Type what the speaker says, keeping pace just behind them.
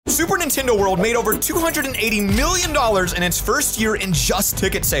Super Nintendo World made over $280 million in its first year in just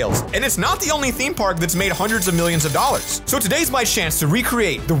ticket sales. And it's not the only theme park that's made hundreds of millions of dollars. So today's my chance to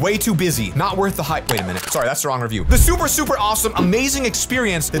recreate the way too busy, not worth the hype. Wait a minute. Sorry, that's the wrong review. The super awesome, amazing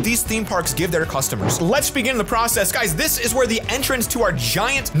experience that these theme parks give their customers. Let's begin the process. Guys, this is where the entrance to our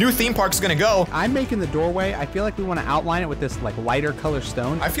giant new theme park is gonna go. I'm making the doorway. I feel like we want to outline it with this like lighter color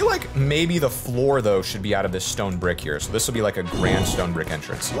stone. I feel like maybe the floor though should be out of this stone brick here. So this will be like a grand stone brick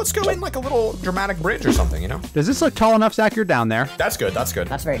entrance. Let's go in like a little dramatic bridge or something, you know? Does this look tall enough, Zach? You're down there. That's good, that's good.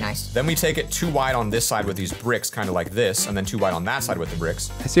 That's very nice. Then we take it too wide on this side with these bricks, kind of like this, and then too wide on that side with the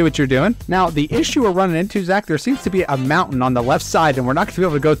bricks. I see what you're doing. Now, the issue we're running into, Zach, there seems to be a mountain on the left side, and we're not going to be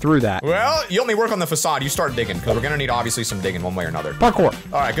able to go through that. Well, you only work on the facade. You start digging, because we're going to need obviously some digging one way or another. Parkour.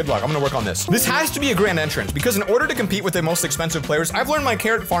 All right, good luck. I'm going to work on this. This has to be a grand entrance, because in order to compete with the most expensive players, I've learned my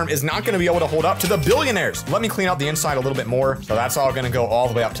carrot farm is not going to be able to hold up to the billionaires. Let me clean out the inside a little bit more. So that's all going to go all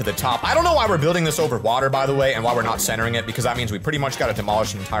the way up to the top. I don't know why we're building this over water, by the way, and why we're not centering it, because that means we pretty much got to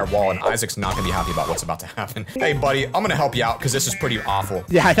demolish an entire wall, and Isaac's not going to be happy about what's about to happen. Hey, buddy, I'm going to help you out, because this is pretty awful.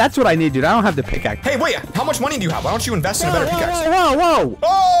 Yeah, that's what I need, dude. I don't have the pickaxe. Hey, wait, how much money do you have? Why don't you invest in a better pickaxe? Whoa.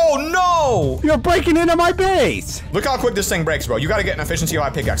 Oh, no! You're breaking into my base. Look how quick this thing breaks, bro. You got to get an efficiency high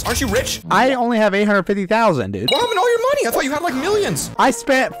pickaxe. Aren't you rich? I only have 850,000, dude. What happened to all your money? I thought you had like millions. I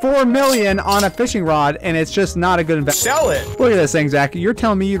spent 4 million on a fishing rod, and it's just not a good investment. Sell it. Look at this thing, Zach. You're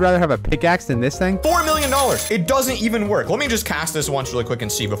telling me you'd rather have a pickaxe than this thing? $4 million. It doesn't even work. Let me just cast this once really quick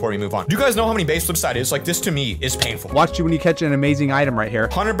and see before we move on. Do you guys know how many base flips that is? Like, this to me is painful. Watch you when you catch an amazing item right here.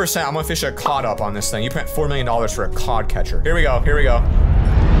 100%. I'm gonna fish a cod up on this thing. You spent $4 million for a cod catcher. Here we go. Here we go.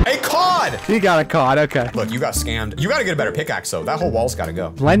 A cod! You got a cod, okay. Look, you got scammed. You gotta get a better pickaxe though. That whole wall's gotta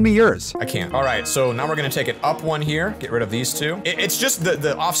go. Lend me yours. I can't. All right, so now we're gonna take it up one here. Get rid of these two. It's just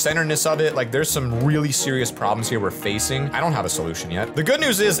the off-centeredness of it. Like, there's some really serious problems here we're facing. I don't have a solution yet. The good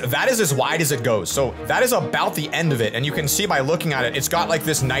news is that is as wide as it goes. So that is about the end of it. And you can see by looking at it, it's got like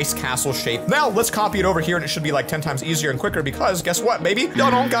this nice castle shape. Now let's copy it over here and it should be like 10 times easier and quicker because guess what, baby? You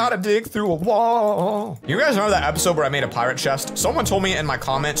don't gotta dig through a wall. You guys remember that episode where I made a pirate chest? Someone told me in my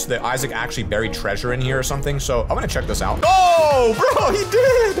comments that Isaac actually buried treasure in here or something, so I'm gonna check this out. Oh, bro, he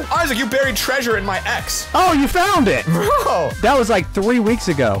did! Isaac, you buried treasure in my X. Oh, you found it! Bro! That was like 3 weeks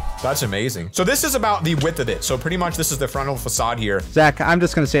ago. That's amazing. So this is about the width of it. So pretty much this is the frontal facade here. Zach, I'm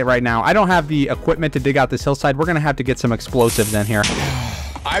just gonna say it right now. I don't have the equipment to dig out this hillside. We're gonna have to get some explosives in here.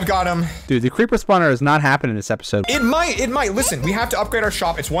 I've got him. Dude, the creeper spawner is not happening this episode. It might. Listen, we have to upgrade our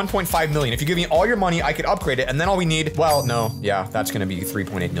shop. It's 1.5 million. If you give me all your money, I could upgrade it. And then all we need, well, no. Yeah, that's going to be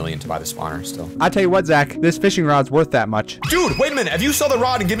 3.8 million to buy the spawner still. I'll tell you what, Zach, this fishing rod's worth that much. Dude, wait a minute. If you sell the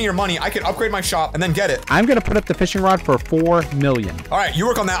rod and give me your money, I could upgrade my shop and then get it. I'm going to put up the fishing rod for 4 million. All right, you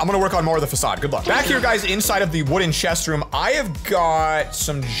work on that. I'm going to work on more of the facade. Good luck. Back here, guys, inside of the wooden chest room, I have got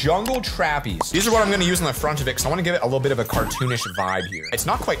some jungle trappies. These are what I'm going to use on the front of it because I want to give it a little bit of a cartoonish vibe here. It's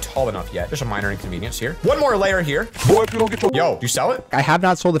not quite tall enough yet. There's a minor inconvenience here. One more layer here. Boy, if you don't get your... Yo, you sell it? I have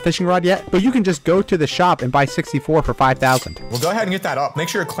not sold the fishing rod yet, but you can just go to the shop and buy 64 for 5,000. Well, go ahead and get that up. Make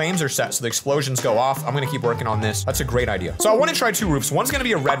sure your claims are set so the explosions go off. I'm gonna keep working on this. That's a great idea. So I want to try 2 roofs. One's gonna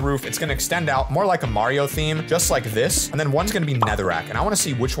be a red roof. It's gonna extend out more like a Mario theme, just like this. And then one's gonna be netherrack. And I want to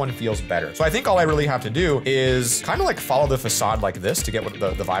see which one feels better. So I think all I really have to do is kind of like follow the facade like this to get what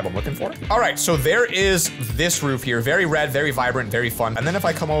the vibe I'm looking for. All right, so there is this roof here. Very red, very vibrant, very fun. And then if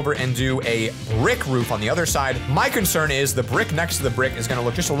I come over and do a brick roof on the other side, my concern is the brick next to the brick is gonna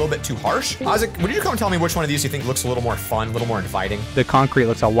look just a little bit too harsh. Isaac, would you come tell me which one of these you think looks a little more fun, a little more inviting? The concrete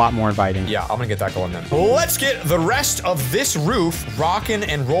looks a lot more inviting. Yeah, I'm gonna get that going then. Let's get the rest of this roof rocking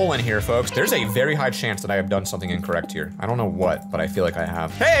and rolling here, folks. There's a very high chance that I have done something incorrect here. I don't know what, but I feel like I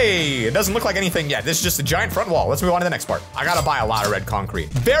have. Hey, it doesn't look like anything yet. This is just a giant front wall. Let's move on to the next part. I gotta buy a lot of red concrete.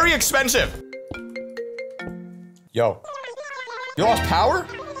 Very expensive. Yo, you lost power?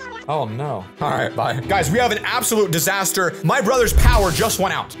 Oh no. All right, bye. Guys, we have an absolute disaster. My brother's power just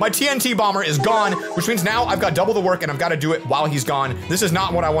went out. My TNT bomber is gone, which means now I've got double the work and I've got to do it while he's gone. This is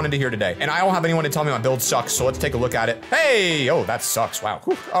not what I wanted to hear today. And I don't have anyone to tell me my build sucks, so let's take a look at it. Hey, oh, that sucks, wow.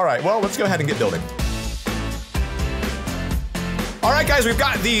 Whew. All right, well, let's go ahead and get building. All right, guys, we've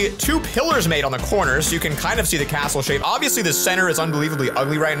got the 2 pillars made on the corners, so you can kind of see the castle shape. Obviously, the center is unbelievably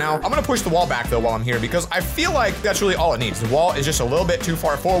ugly right now. I'm gonna push the wall back, though, while I'm here, because I feel like that's really all it needs. The wall is just a little bit too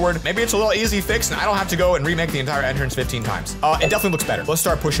far forward. Maybe it's a little easy fix, and I don't have to go and remake the entire entrance 15 times. It definitely looks better. Let's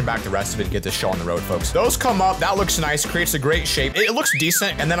start pushing back the rest of it and get this show on the road, folks. Those come up. That looks nice. Creates a great shape. It looks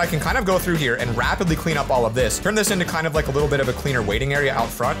decent, and then I can kind of go through here and rapidly clean up all of this. Turn this into kind of like a little bit of a cleaner waiting area out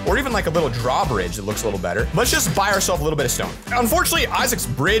front, or even like a little drawbridge that looks a little better. Let's just buy ourselves a little bit of stone. Unfortunately, Isaac's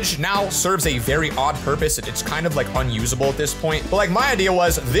bridge now serves a very odd purpose. It's kind of like unusable at this point. But like my idea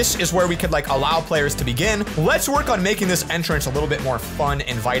was this is where we could like allow players to begin. Let's work on making this entrance a little bit more fun,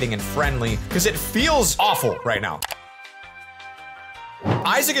 inviting, and friendly because it feels awful right now.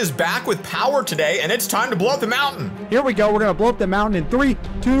 Isaac is back with power today, and it's time to blow up the mountain. Here we go. We're gonna blow up the mountain in 3,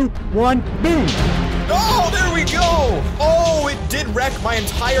 2, 1, boom. Oh, there we go. Oh, it did wreck my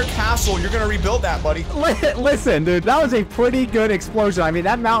entire castle. You're gonna rebuild that, buddy. Listen, dude, that was a pretty good explosion. I mean,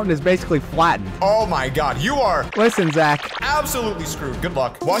 that mountain is basically flattened. Oh my God, you are. Listen, Zach. Absolutely screwed. Good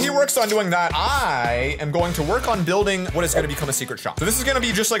luck. While he works on doing that, I am going to work on building what is going to become a secret shop. So this is going to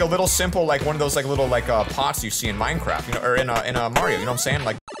be just like a little simple, like one of those like little like pots you see in Minecraft, you know, or in a Mario. You know what I'm saying?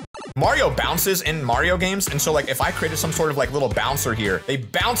 Like Mario bounces in Mario games, and so like if I created some sort of like little bouncer here, they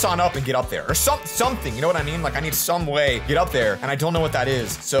bounce on up and get up there, or something. You know what I mean? Like I need some way to get up there, and I don't know what that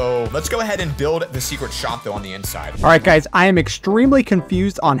is. So let's go ahead and build the secret shop though on the inside. All right, guys, I am extremely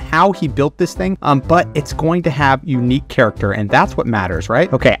confused on how he built this thing, but it's going to have unique character, and that's what matters,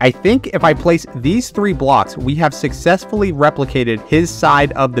 right? Okay, I think if I place these 3 blocks, we have successfully replicated his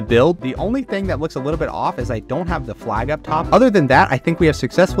side of the build. The only thing that looks a little bit off is I don't have the flag up top. Other than that, I think we have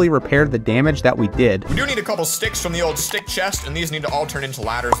successfully repaired the damage that we did. We do need a couple sticks from the old stick chest, and these need to all turn into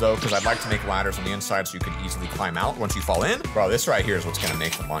ladders though, because I'd like to make ladders on the inside so you can easily climb out once you fall in. Bro, this right here is what's gonna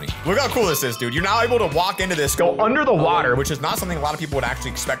make the money. Look how cool this is, dude. You're now able to walk into this, go under the water, which is not something a lot of people would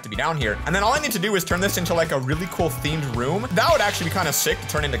actually expect to be down here. And then all I need to do is turn this into like a really cool themed room. That would actually be kind of sick to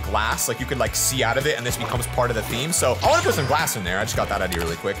turn into glass. Like you could like see out of it and this becomes part of the theme. So I want to put some glass in there. I just got that idea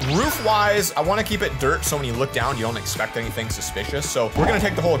really quick. Roof wise, I want to keep it dirt so when you look down, you don't expect anything suspicious. So we're going to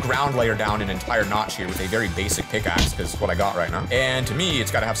take the whole ground layer down an entire notch here with a very basic pickaxe because it's what I got right now. And to me,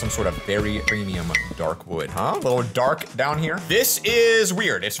 it's got to have some sort of very premium dark wood, huh? A little dark down here. This is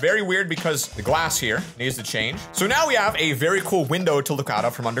weird. It's very weird because the glass here needs to change. So now we have a very cool window to look out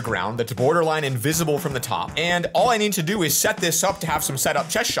of from underground that's borderline invisible from the top. And all I need to do is set this up to have some set up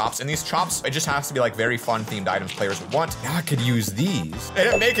chest shops. And these shops, it just has to be like very fun themed items players would want. Now I could use these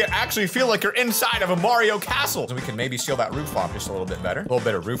and make it actually feel like you're inside of a Mario castle. So we can maybe seal that roof off just a little bit better. A little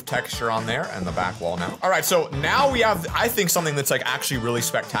bit of roof texture on there and the back wall now. All right, so now we have, I think, something that's like actually really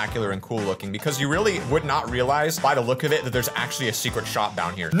spectacular and cool looking because you really would not realize by the look of it that there's actually a secret shop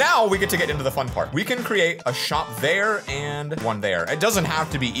down here. Now we get to get into the fun part. We can create a shop there and one there. It doesn't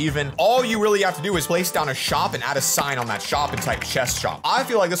have to be even. All you really have to do is place down a shop and add a sign on that shop and type chest shop. I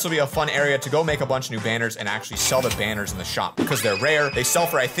feel like this will be a fun area to go make a bunch of new banners and actually sell the banners in the shop because they're rare. They sell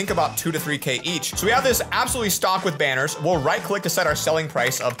for, I think, about 2 to 3K each. So we have this absolutely stocked with banners. We'll right click to set our selling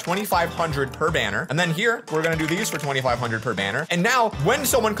price of 2,500 per banner. And then here, we're gonna do these for 2,500 per banner. And now when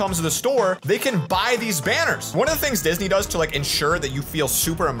someone comes to the store, they can buy these banners. One of the things Disney does to like ensure that you feel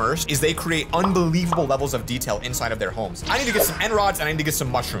super immersed is they create unbelievable levels of detail inside of their homes. I need to get some end rods and I need to get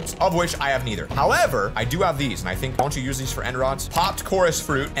some mushrooms, of which I have neither. However, I do have these, and I think, don't you use these for end rods? Popped chorus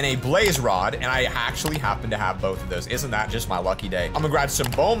fruit and a blaze rod, and I actually happen to have both of those. Isn't that just my lucky day? I'm gonna grab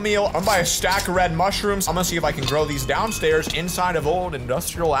some bone meal. I'm gonna buy a stack of red mushrooms. I'm gonna see if I can grow these downstairs inside of Old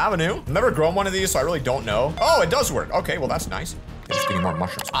Industrial Avenue. I've never grown one of these, so I really don't know. Oh, it does work. Okay, well, that's nice. Just getting more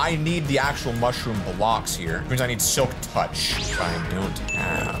mushrooms. I need the actual mushroom blocks here, which means I need silk touch, which I don't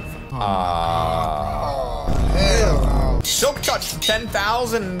have. Silk touch,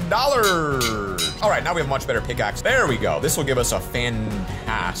 $10,000. All right, now we have a much better pickaxe. There we go. This will give us a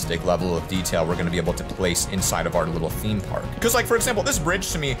fantastic level of detail we're gonna be able to place inside of our little theme park. Because like, for example, this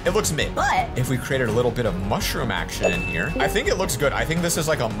bridge to me, it looks mid. But if we created a little bit of mushroom action in here, I think it looks good. I think this is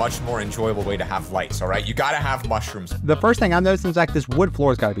like a much more enjoyable way to have lights, all right? You gotta have mushrooms. The first thing I'm noticing is like this wood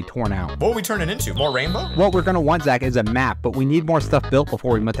floor has gotta be torn out. What will we turn it into? More rainbow? What we're gonna want, Zach, is a map, but we need more stuff built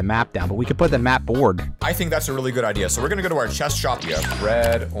before we put the map down, but we could put the map board. I think that's a really good idea. So we're gonna go to our chest shop. We have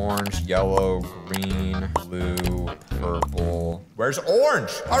red, orange, yellow, green, blue, purple. Where's orange?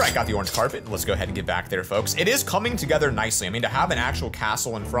 All right, got the orange carpet. Let's go ahead and get back there, folks. It is coming together nicely. I mean, to have an actual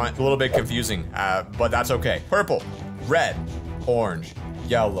castle in front, a little bit confusing, but that's okay. Purple, red, orange,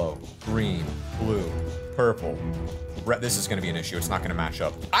 yellow, green, blue, purple. This is gonna be an issue. It's not gonna match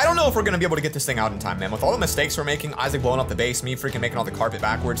up. I don't know if we're gonna be able to get this thing out in time, man. With all the mistakes we're making, Isaac blowing up the base, me freaking making all the carpet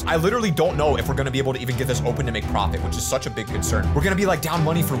backwards, I literally don't know if we're gonna be able to even get this open to make profit, which is such a big concern. We're gonna be like down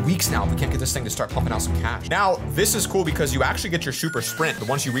money for weeks now if we can't get this thing to start pumping out some cash. Now, this is cool because you actually get your super sprint, but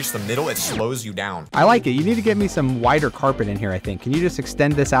once you reach the middle, it slows you down. I like it. You need to get me some wider carpet in here, I think. Can you just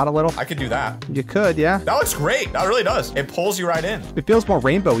extend this out a little? I could do that. You could, yeah. That looks great. That really does. It pulls you right in. It feels more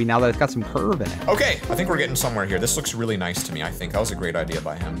rainbowy now that it's got some curve in it. Okay, I think we're getting somewhere here. This looks looks really nice to me, I think. That was a great idea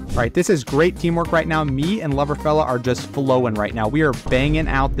by him. All right, this is great teamwork right now. Me and LoverFella are just flowing right now. We are banging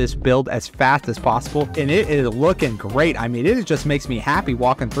out this build as fast as possible, and it is looking great. I mean, it just makes me happy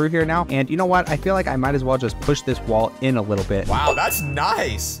walking through here now. And you know what? I feel like I might as well just push this wall in a little bit. Wow, that's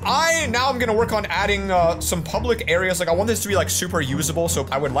nice. Now I'm gonna work on adding some public areas. Like, I want this to be like super usable, so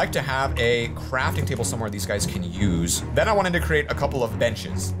I would like to have a crafting table somewhere these guys can use. Then I wanted to create a couple of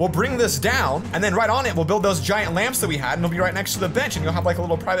benches. We'll bring this down, and then right on it, we'll build those giant lamps that we had, and it'll be right next to the bench, and you'll have like a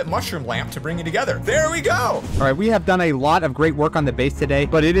little private mushroom lamp to bring you together. There we go. All right, we have done a lot of great work on the base today,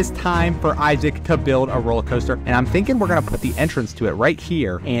 but it is time for Isaac to build a roller coaster, and I'm thinking we're gonna put the entrance to it right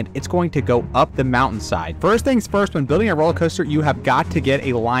here, and it's going to go up the mountainside. First things first, when building a roller coaster, you have got to get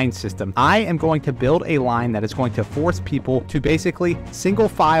a line system. I am going to build a line that is going to force people to basically single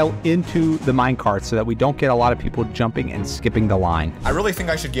file into the minecart so that we don't get a lot of people jumping and skipping the line. I really think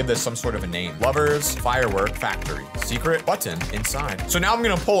I should give this some sort of a name. Lovers Firework Factory. Secret button inside. So now I'm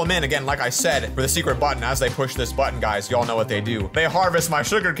gonna pull them in again, like I said, for the secret button. As they push this button, guys, y'all know what they do. They harvest my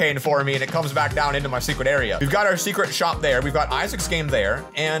sugarcane for me, and it comes back down into my secret area. We've got our secret shop there. We've got Isaac's game there,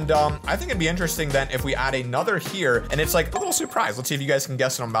 and I think it'd be interesting then if we add another here, and it's like a little surprise. Let's see if you guys can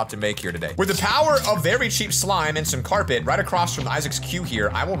guess what I'm about to make here today. With the power of very cheap slime and some carpet right across from Isaac's queue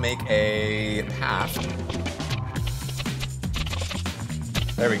here, I will make a path.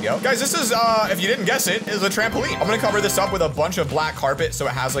 There we go. Guys, this is, if you didn't guess it, is a trampoline. I'm gonna cover this up with a bunch of black carpet so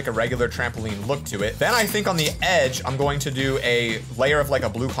it has like a regular trampoline look to it. Then I think on the edge, I'm going to do a layer of like a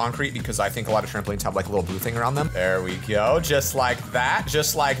blue concrete because I think a lot of trampolines have like a little blue thing around them. There we go. Just like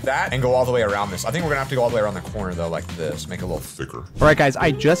that, and go all the way around this. I think we're gonna have to go all the way around the corner though, like this, make it a little thicker. All right, guys,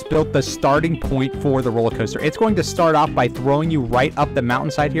 I just built the starting point for the roller coaster. It's going to start off by throwing you right up the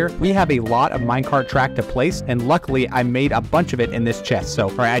mountainside here. We have a lot of minecart track to place, and luckily I made a bunch of it in this chest.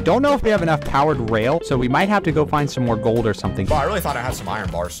 So, all right, I don't know if we have enough powered rail, so we might have to go find some more gold or something. Oh, I really thought I had some iron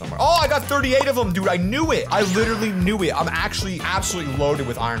bars somewhere. Oh, I got 38 of them, dude. I knew it. I literally knew it. I'm actually absolutely loaded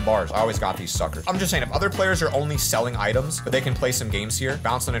with iron bars. I always got these suckers. I'm just saying, if other players are only selling items, but they can play some games here,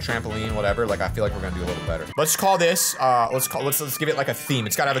 bounce on a trampoline, whatever, like I feel like we're gonna do a little better. Let's call this, let's give it like a theme.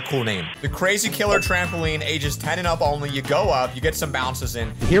 It's gotta have a cool name. The Crazy Killer Trampoline, ages 10 and up only. You go up, you get some bounces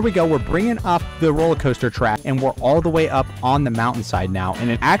in. Here we go. We're bringing up the roller coaster track, and we're all the way up on the mountainside now, and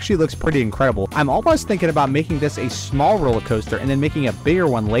it actually looks pretty incredible. I'm almost thinking about making this a small roller coaster and then making a bigger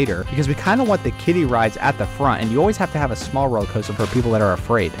one later, because we kind of want the kiddie rides at the front, and you always have to have a small roller coaster for people that are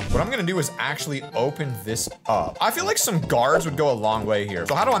afraid. What I'm gonna do is actually open this up. I feel like some guards would go a long way here.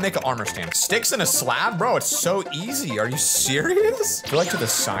 So how do I make an armor stand? Sticks in a slab? Bro, it's so easy. Are you serious? I feel like to the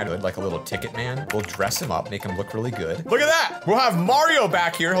side of it, like a little ticket man. We'll dress him up, make him look really good. Look at that. We'll have Mario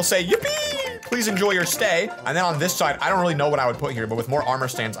back here. He'll say, yippee! Please enjoy your stay. And then on this side, I don't really know what I would put here, but with more armor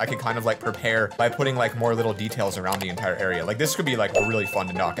stands, I could kind of like prepare by putting like more little details around the entire area. Like this could be like really fun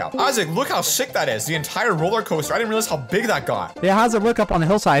to knock out. Isaac, look how sick that is. The entire roller coaster. I didn't realize how big that got. Yeah, how's it look up on the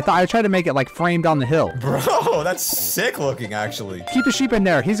hillside? I tried to make it like framed on the hill. Bro, that's sick looking actually. Keep the sheep in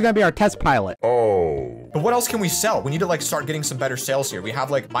there. He's gonna be our test pilot. Oh. But what else can we sell? We need to like start getting some better sales here. We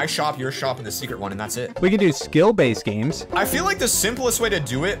have like my shop, your shop, and the secret one, and that's it. We can do skill-based games. I feel like the simplest way to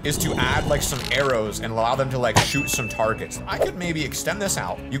do it is to add like some arrows and allow them to like shoot some targets. I could maybe extend this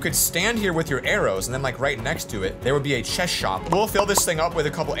out. You could stand here with your arrows, and then like right next to it, there would be a chest shop. We'll fill this thing up with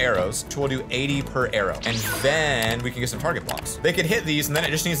a couple arrows. So we'll do 80 per arrow. And then we can get some target blocks. They could hit these, and then it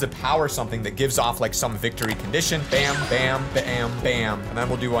just needs to power something that gives off like some victory condition. Bam, bam, bam, bam. And then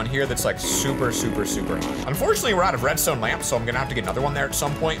we'll do one here that's like super, super, super high. Unfortunately, we're out of redstone lamps, so I'm gonna have to get another one there at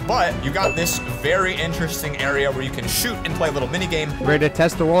some point. But you got this very interesting area where you can shoot and play a little mini game. Ready to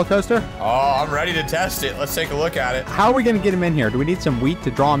test the roller coaster? Oh, I'm ready to test it. Let's take a look at it. How are we gonna get him in here? Do we need some wheat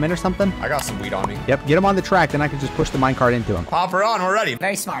to draw him in or something? I got some wheat on me. Yep, get him on the track, then I can just push the minecart into him. Pop her on, we're ready.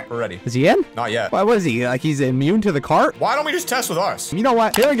 Very smart. We're ready. Is he in? Not yet. What is he? Like he's immune to the cart? Why don't we just test with us? You know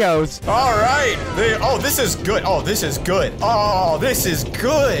what? Here he goes. All right. Oh, this is good. Oh, this is good. Oh, this is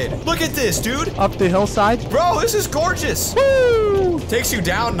good. Look at this, dude. Up the hillside. Bro, this is gorgeous. Woo! Takes you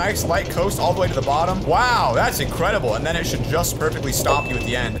down, nice light coast all the way to the bottom. Wow, that's incredible. And then it should just perfectly stop you at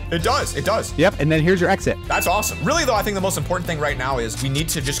the end. It does, it does. Yep, and then here's your exit. That's awesome. Really though, I think the most important thing right now is we need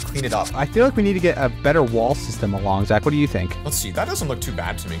to just clean it up. I feel like we need to get a better wall system along. Zach, what do you think? Let's see, that doesn't look too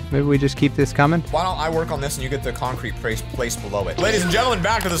bad to me. Maybe we just keep this coming? Why don't I work on this and you get the concrete placed below it. Ladies and gentlemen,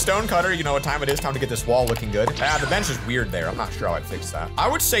 back to the stone cutter. You know what time it is, time to get this wall looking good. The bench is weird there. I'm not sure how I'd fix that. I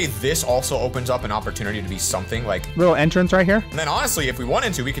would say this also opens up an opportunity opportunity to be something like little entrance right here. And then honestly, if we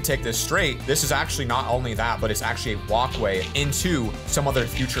wanted to, we could take this straight. This is actually not only that, but it's actually a walkway into some other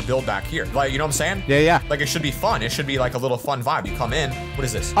future build back here. Like, you know what I'm saying? Yeah, yeah. Like, it should be fun. It should be like a little fun vibe. You come in. What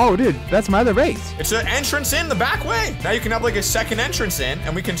is this? Oh, dude, that's my other base. It's an entrance in the back way. Now you can have like a second entrance in,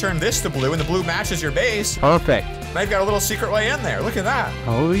 and we can turn this to blue, and the blue matches your base. Perfect. Now you've got a little secret way in there. Look at that.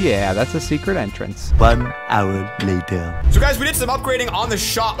 Oh, yeah, that's a secret entrance. 1 hour later. So guys, we did some upgrading on the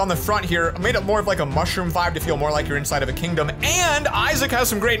shop on the front here. Made it more of like a mushroom vibe to feel more like you're inside of a kingdom. And Isaac has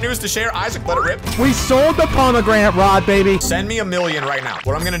some great news to share. Isaac, let it rip. We sold the pomegranate rod, baby. Send me $1 million right now.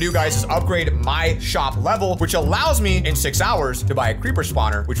 What I'm gonna do, guys, is upgrade my shop level, which allows me in 6 hours to buy a creeper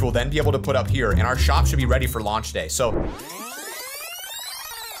spawner, which we'll then be able to put up here. And our shop should be ready for launch day. So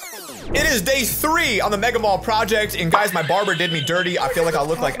it is day 3 on the Mega Mall project, and guys, my barber did me dirty. I feel like I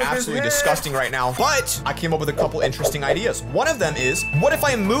look like absolutely disgusting right now, but I came up with a couple interesting ideas. One of them is, what if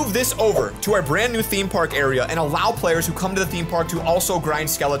I move this over to our brand new theme park area and allow players who come to the theme park to also grind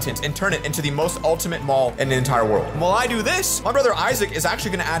skeletons and turn it into the most ultimate mall in the entire world? And while I do this, my brother Isaac is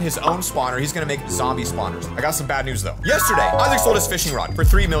actually gonna add his own spawner. He's gonna make zombie spawners. I got some bad news though. Yesterday, Isaac sold his fishing rod for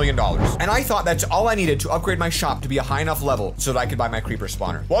 $3 million, and I thought that's all I needed to upgrade my shop to be a high enough level so that I could buy my creeper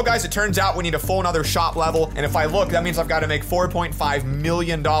spawner. Well, guys, it turns out we need a full another shop level, and if I look, that means I've got to make $4.5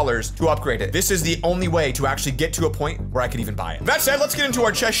 million to upgrade it. This is the only way to actually get to a point where I could even buy it. That said, let's get into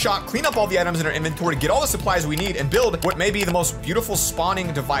our chest shop, clean up all the items in our inventory, get all the supplies we need, and build what may be the most beautiful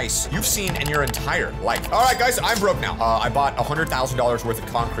spawning device you've seen in your entire life. All right, guys, I'm broke now. I bought $100,000 worth of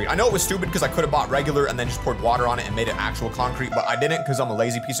concrete. I know it was stupid because I could have bought regular and then just poured water on it and made it actual concrete, but I didn't because I'm a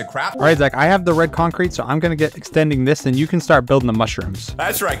lazy piece of crap. All right, Zach, I have the red concrete, so I'm gonna get extending this, and you can start building the mushrooms.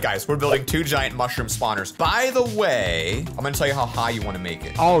 That's right, guys. We're building 2 giant mushroom spawners. By the way, I'm gonna tell you how high you want to make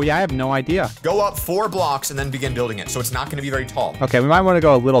it. Oh, yeah, I have no idea. Go up 4 blocks and then begin building it. So it's not gonna be very tall. Okay, we might want to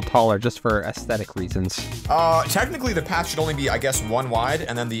go a little taller just for aesthetic reasons. Technically the path should only be, I guess, 1 wide,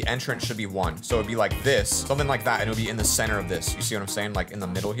 and then the entrance should be 1. So it'd be like this, something like that, and it would be in the center of this. You see what I'm saying? Like in the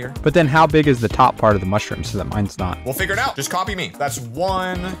middle here. But then how big is the top part of the mushroom so that mine's not? We'll figure it out. Just copy me. That's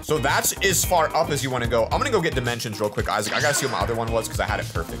 1. So that's as far up as you want to go. I'm gonna go get dimensions real quick, Isaac. I gotta see what my other one was because I had it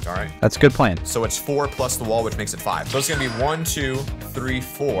perfect, all right? That's a good plan. So it's 4 plus the wall, which makes it 5. So it's gonna be 1, 2, 3,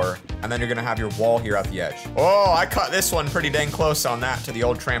 4, and then you're gonna have your wall here at the edge. Oh, I cut this one pretty dang close on that to the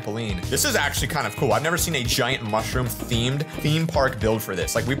old trampoline. This is actually kind of cool. I've never seen a giant mushroom themed theme park build for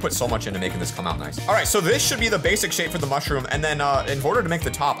this. Like, we put so much into making this come out nice. All right, so this should be the basic shape for the mushroom, and then in order to make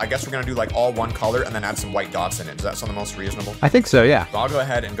the top, I guess we're gonna do like all 1 color and then add some white dots in it. Does that sound the most reasonable? I think so, yeah. So I'll go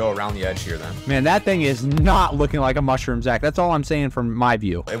ahead and go around the edge here then. Man, that thing is not looking like a mushroom, Zach. That's all I'm saying from my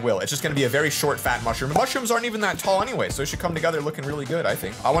view. It will. It's just gonna be a very short, fat mushroom. Mushrooms aren't even that tall anyway, so it should come together looking really good, I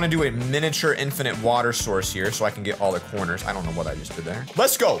think. I wanna do a miniature infinite water source here so I can get all the corners. I don't know what I just did there.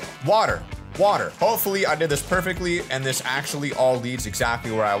 Let's go. Water. Water. Hopefully I did this perfectly and this actually all leads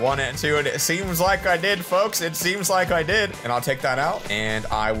exactly where I want it to, and it seems like I did, folks. It seems like I did. And I'll take that out and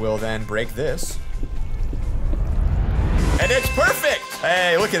I will then break this. And it's perfect.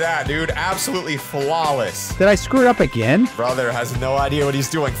 Hey, look at that, dude. Absolutely flawless. Did I screw it up again? Brother has no idea what he's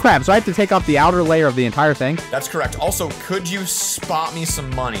doing. Crap, so I have to take off the outer layer of the entire thing? That's correct. Also, could you spot me some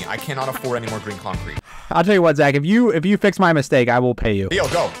money? I cannot afford any more green concrete. I'll tell you what, Zach, if you fix my mistake, I will pay you. Deal,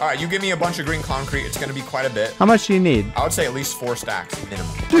 go. All right, you give me a bunch of green concrete. It's gonna be quite a bit. How much do you need? I would say at least 4 stacks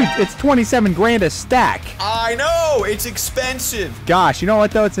minimum. Dude, it's 27 grand a stack. I know, it's expensive. Gosh, you know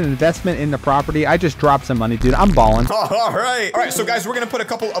what though? It's an investment in the property. I just dropped some money, dude. I'm balling. All right, so guys, we're gonna put a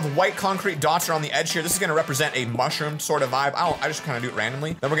couple of white concrete dots around the edge here. This is gonna represent a mushroom sort of vibe. I just kind of do it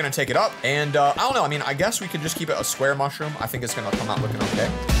randomly. Then we're gonna take it up, and I don't know. I mean, I guess we could just keep it a square mushroom. I think it's gonna come out looking okay.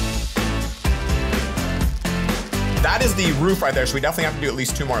 That is the roof right there, so we definitely have to do at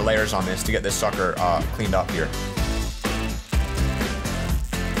least 2 more layers on this to get this sucker cleaned up here.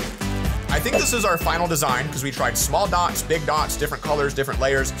 I think this is our final design because we tried small dots, big dots, different colors, different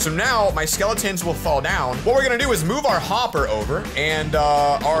layers. So now my skeletons will fall down. What we're gonna do is move our hopper over and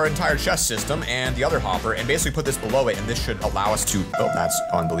our entire chest system and the other hopper and basically put this below it, and this should allow us to, oh, that's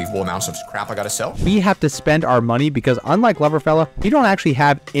unbelievable amounts of crap I gotta sell. We have to spend our money because unlike LoverFella, we don't actually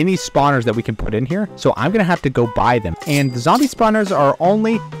have any spawners that we can put in here. So I'm gonna have to go buy them. And the zombie spawners are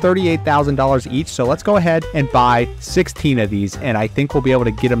only $38,000 each. So let's go ahead and buy 16 of these, and I think we'll be able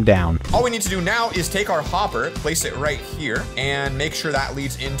to get them down. All we need to do now is take our hopper, place it right here, and make sure that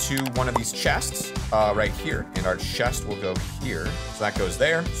leads into one of these chests right here. And our chest will go here. So that goes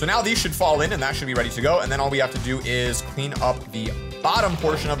there. So now these should fall in, and that should be ready to go. And then all we have to do is clean up the bottom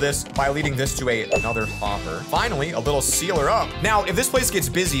portion of this by leading this to another hopper. Finally, a little sealer up. Now, if this place gets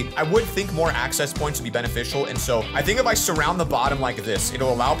busy, I would think more access points would be beneficial. And so I think if I surround the bottom like this,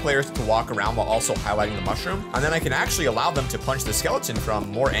 it'll allow players to walk around while also highlighting the mushroom. And then I can actually allow them to punch the skeleton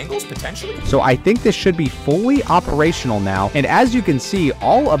from more angles, potentially. So I think this should be fully operational now. And as you can see,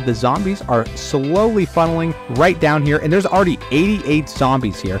 all of the zombies are slowly funneling right down here. And there's already 88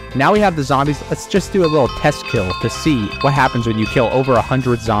 zombies here. Now we have the zombies. Let's just do a little test kill to see what happens when you kill over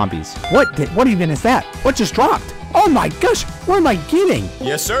 100 zombies. What even is that? What just dropped? Oh my gosh, what am I getting?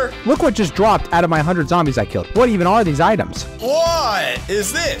 Yes, sir. Look what just dropped out of my 100 zombies I killed. What even are these items? What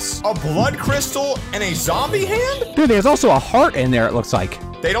is this? A blood crystal and a zombie hand? Dude, there's also a heart in there, it looks like.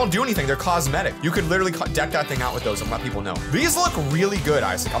 They don't do anything. They're cosmetic. You could literally deck that thing out with those and let people know. These look really good,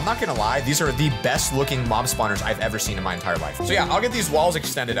 Isaac. I'm not gonna lie. These are the best looking mob spawners I've ever seen in my entire life. So yeah, I'll get these walls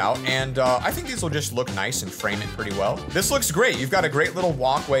extended out, and I think these will just look nice and frame it pretty well. This looks great. You've got a great little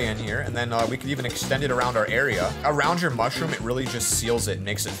walkway in here, and then we could even extend it around our area. Around your mushroom, it really just seals it and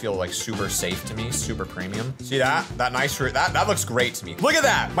makes it feel like super safe to me, super premium. See that? That nice, that looks great to me. Look at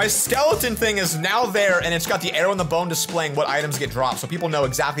that. My skeleton thing is now there, and it's got the arrow in the bone displaying what items get dropped, so people know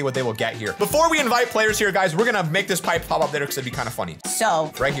exactly what they will get here. Before we invite players here, guys, we're gonna make this pipe pop up there because it'd be kind of funny. So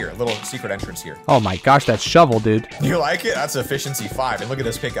right here, a little secret entrance here. Oh my gosh, that shovel, dude. You like it? That's efficiency 5. And look at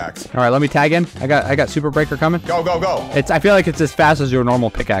this pickaxe. All right, let me tag in. I got super breaker coming. Go, go, go. I feel like it's as fast as your normal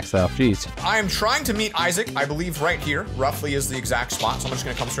pickaxe though. Jeez. I am trying to meet Isaac. I believe right here, roughly is the exact spot. So I'm just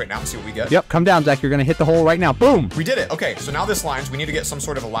gonna come straight down and see what we get. Yep, come down, Zach. You're gonna hit the hole right now. Boom. We did it. Okay, so now this lines. We need to get some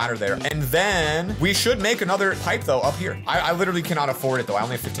sort of a ladder there. And then we should make another pipe though up here. I literally cannot afford it though. I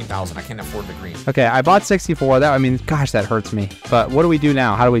only have 15,000. I can't afford the green. Okay, I bought 64. That, I mean, gosh, that hurts me. But what do we do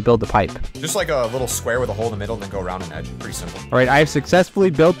now? How do we build the pipe? Just like a little square with a hole in the middle and then go around an edge. Pretty simple. All right, I have successfully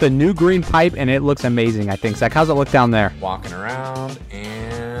built the new green pipe and it looks amazing, I think. Zach, how's it look down there? Walking around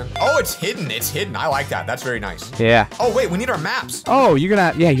and... Oh, it's hidden. It's hidden. I like that. That's very nice. Yeah. Oh, wait, we need our maps. Oh, you're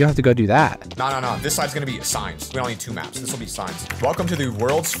gonna, yeah, you have to go do that. No, no, no. This side's gonna be signs. We don't need 2 maps. This will be signs. Welcome to the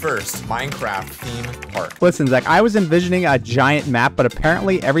world's first Minecraft theme park. Listen, Zach, I was envisioning a giant map, but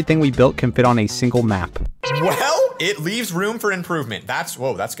apparently everything we built can fit on a single map. Well, it leaves room for improvement.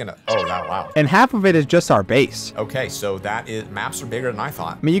 Whoa, that's gonna, oh, wow. And half of it is just our base. Okay, so maps are bigger than I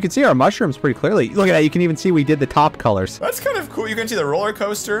thought. I mean, you can see our mushrooms pretty clearly. Look at that, you can even see we did the top colors. That's kind of cool. You can see the roller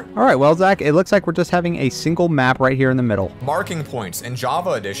coaster. All right, well, Zach, it looks like we're just having a single map right here in the middle. Marking points. In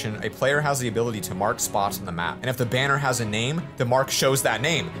Java Edition, a player has the ability to mark spots on the map. And if the banner has a name, the mark shows that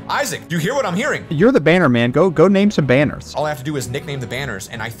name. Isaac, do you hear what I'm hearing? You're the banner man. Go name some banners. All I have to do is nickname the banners,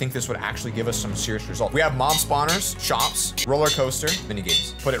 and I think this would actually give us some serious results. We have mob spawners, shops, roller coaster, mini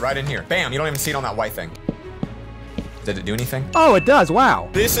games. Put it right in here. Bam, you don't even see it on that white thing. Did it do anything? Oh, it does. Wow.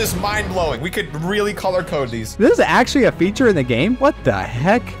 This is mind-blowing. We could really color code these. This is actually a feature in the game? What the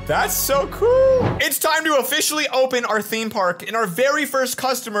heck? That's so cool. It's time to officially open our theme park, and our very first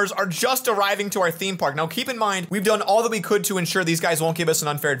customers are just arriving to our theme park. Now, keep in mind, we've done all that we could to ensure these guys won't give us an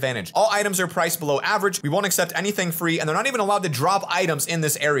unfair advantage. All items are priced below average. We won't accept anything free, and they're not even allowed to drop items in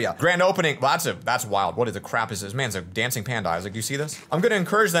this area. Grand opening. That's wild. What the crap is this? Man's a dancing panda, Isaac. Do you see this? I'm going to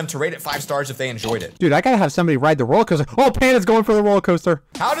encourage them to rate it 5 stars if they enjoyed it. Dude, I gotta have somebody ride the roller coaster. Oh, Panda's going for the roller coaster.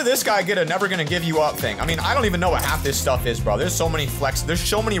 How did this guy get a never gonna give you up thing? I mean, I don't even know what half this stuff is, bro. There's so many there's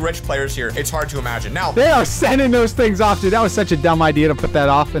so many rich players here. It's hard to imagine. Now, they are sending those things off, dude. That was such a dumb idea to put that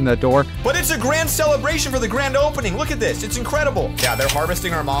off in the door. But it's a grand celebration for the grand opening. Look at this. It's incredible. Yeah, they're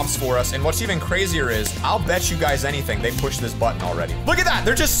harvesting our mobs for us. And what's even crazier is, I'll bet you guys anything they pushed this button already. Look at that.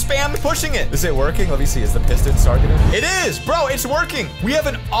 They're just spam pushing it. Is it working? Let me see. Is the piston targeted? It is, bro. It's working. We have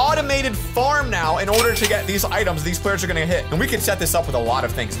an automated farm now in order to get these items these players are gonna hit. And we can set this up with a lot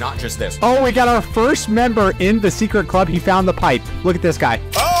of things, not just this. Oh, we got our first member in the secret club. He found the pipe. Look at this guy.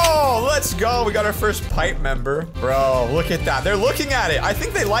 Oh, let's go. We got our first pipe member. Bro, look at that. They're looking at it. I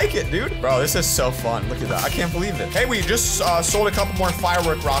think they like it, dude. Bro, this is so fun. Look at that. I can't believe it. Hey, we just sold a couple more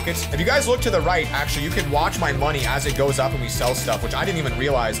firework rockets. If you guys look to the right, actually, you can watch my money as it goes up and we sell stuff, which I didn't even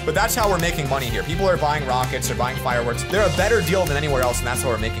realize. But that's how we're making money here. People are buying rockets. They're buying fireworks. They're a better deal than anywhere else, and that's how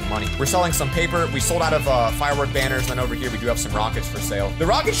we're making money. We're selling some paper. We sold out of firework banners. And then over here, we do have some rockets for sale. The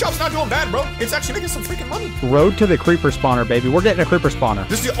rocket shop's not doing bad, bro. It's actually making some freaking money. Road to the creeper spawner, baby. We're getting a creeper spawner.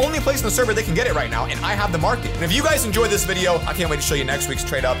 This is the only place in the server they can get it right now, and I have the market. And if you guys enjoyed this video, I can't wait to show you next week's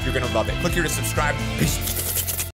trade up. You're gonna love it. Click here to subscribe. Peace.